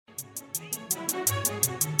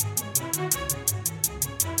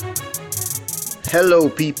Hello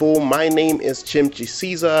people, my name is Chimchi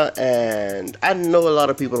Caesar and I know a lot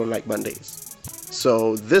of people don't like Mondays.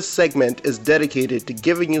 So this segment is dedicated to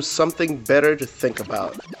giving you something better to think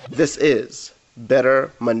about. This is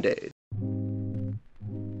Better Mondays.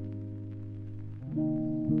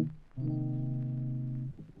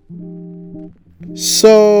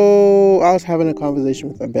 So I was having a conversation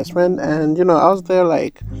with my best friend and I was there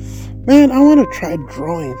like, man, I want to try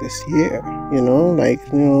drawing this year,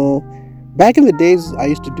 back in the days, I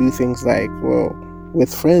used to do things like,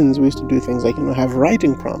 with friends, we used to do things like, have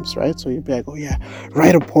writing prompts, right? So you'd be like, oh yeah,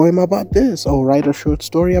 write a poem about this, or write a short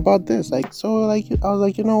story about this. I was like,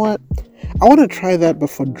 you know what? I want to try that, but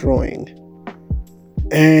for drawing.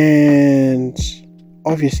 And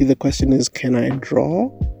obviously the question is, can I draw?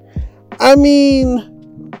 I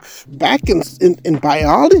mean, back in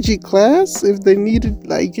biology class, if they needed,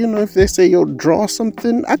 if they say, yo, draw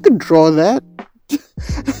something, I could draw that.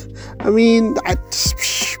 I mean, I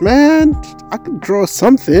could draw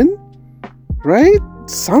something, right?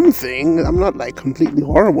 Something. I'm not completely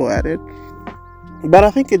horrible at it. But I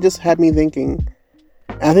think it just had me thinking.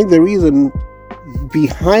 I think the reason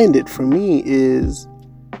behind it for me is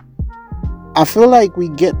I feel like we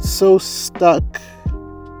get so stuck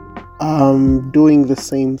doing the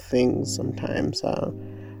same things sometimes. I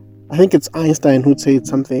think it's Einstein who'd say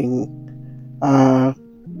something.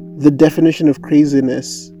 The definition of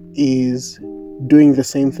craziness is doing the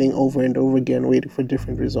same thing over and over again, waiting for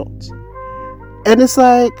different results. And it's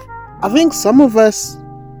like, I think some of us,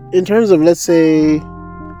 in terms of, let's say,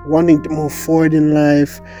 wanting to move forward in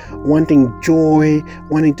life, wanting joy,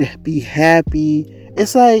 wanting to be happy,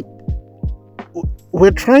 it's like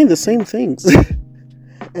we're trying the same things.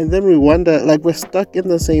 And then we wonder, we're stuck in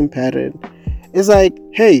the same pattern. It's like,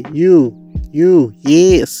 hey, you,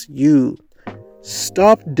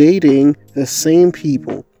 stop dating the same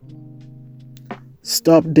people.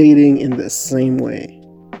 Stop dating in the same way.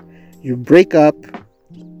 You break up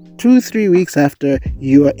 2-3 weeks after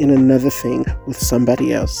you are in another thing with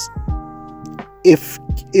somebody else. If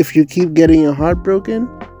you keep getting your heart broken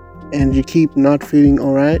and you keep not feeling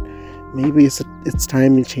alright, maybe it's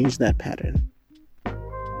time to change that pattern.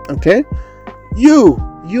 Okay? You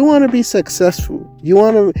want to be successful. You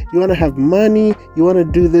want to have money. You want to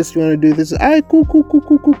do this. You want to do this. Alright, cool.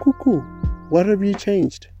 What have you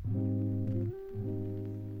changed?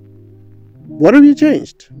 What have you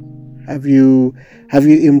changed? Have you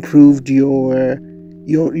improved your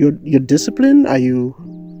discipline? Are you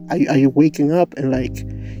waking up and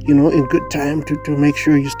in good time to make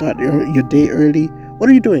sure you start your day early? What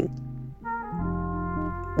are you doing?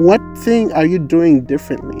 What thing are you doing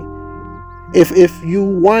differently? If you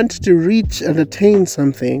want to reach and attain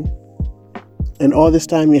something, and all this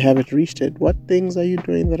time you haven't reached it, what things are you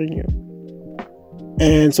doing that are new?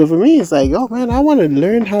 And so for me, it's like, oh man, I want to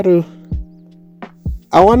learn how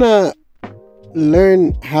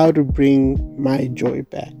to bring my joy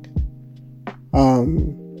back.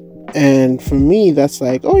 And for me, that's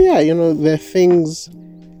like, oh yeah, there are things.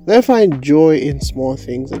 Let me find joy in small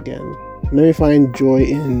things again. Let me find joy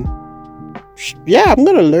in. I'm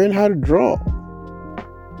gonna learn how to draw.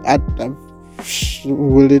 Am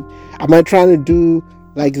I trying to do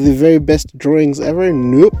the very best drawings ever?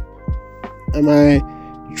 Nope. Am I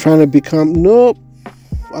trying to become? Nope.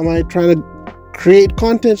 Am I trying to create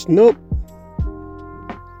content? Nope.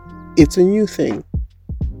 It's a new thing.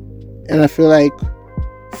 And I feel like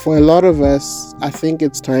for a lot of us, I think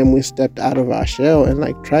it's time we stepped out of our shell and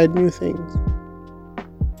tried new things.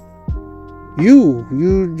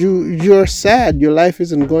 You're sad. Your life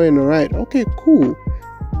isn't going all right. Okay, cool.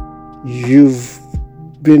 You've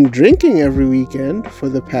been drinking every weekend for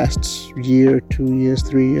the past year, 2 years,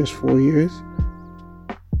 3 years, 4 years.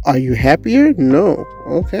 Are you happier? No.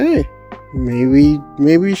 Okay. Maybe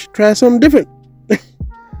you should try something different.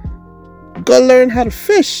 Go learn how to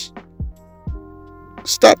fish.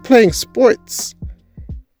 Stop playing sports.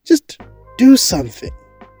 Just do something.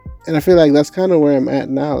 And I feel like that's kind of where I'm at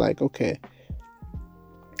now. Okay,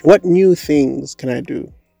 what new things can I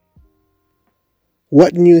do?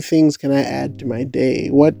 What new things can I add to my day?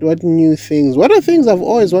 What new things? What are things I've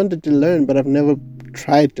always wanted to learn, but I've never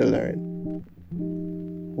tried to learn?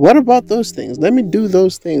 What about those things? Let me do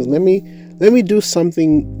those things. Let me do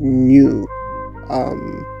something new.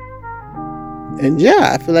 And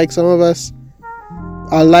I feel like some of us,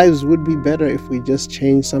 our lives would be better if we just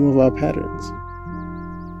changed some of our patterns.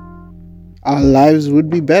 Our lives would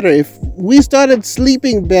be better if we started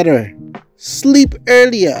sleeping better. Sleep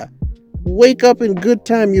earlier. Wake up in good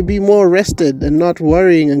time. You'll be more rested and not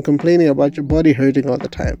worrying and complaining about your body hurting all the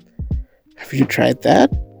time. Have you tried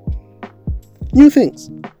that? New things.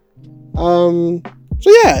 So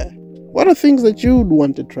yeah, what are things that you'd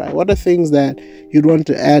want to try? What are things that you'd want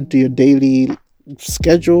to add to your daily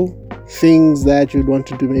schedule? Things that you'd want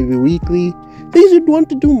to do maybe weekly? Things you'd want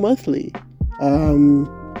to do monthly?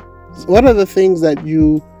 What are the things that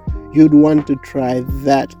you'd want to try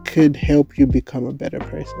that could help you become a better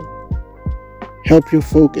person? Help you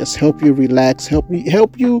focus, help you relax, help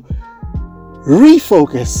you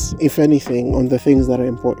refocus, if anything, on the things that are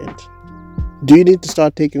important. Do you need to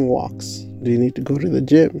start taking walks? Do you need to go to the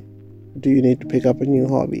gym? Do you need to pick up a new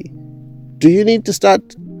hobby? Do you need to start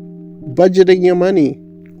budgeting your money?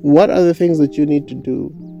 What are the things that you need to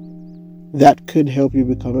do that could help you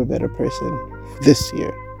become a better person this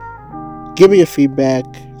year? Give me your feedback.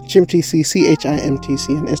 ChimTC,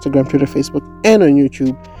 CHIMTC, on Instagram, Twitter, Facebook, and on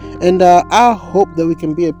YouTube. And I hope that we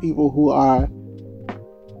can be a people who are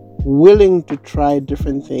willing to try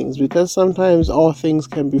different things, because sometimes all things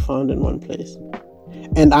can be found in one place.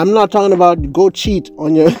 And I'm not talking about go cheat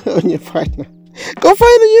on your on your partner. Go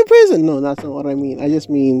find a new person. No, that's not what I mean. I just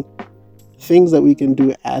mean things that we can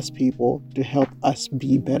do as people to help us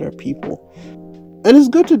be better people. And it's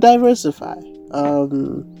good to diversify.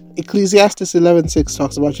 Ecclesiastes 11:6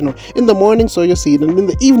 talks about, in the morning sow your seed, and in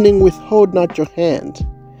the evening withhold not your hand,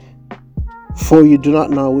 for you do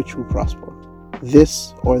not know which will prosper,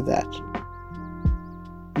 this or that.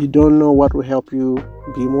 You don't know what will help you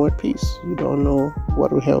be more at peace. You don't know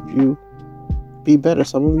what will help you be better.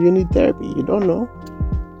 Some of you need therapy. You don't know.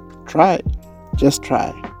 Try it. Just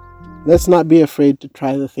try. Let's not be afraid to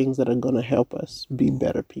try the things that are going to help us be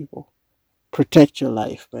better people. Protect your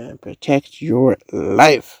life, man. Protect your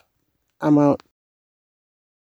life. I'm out.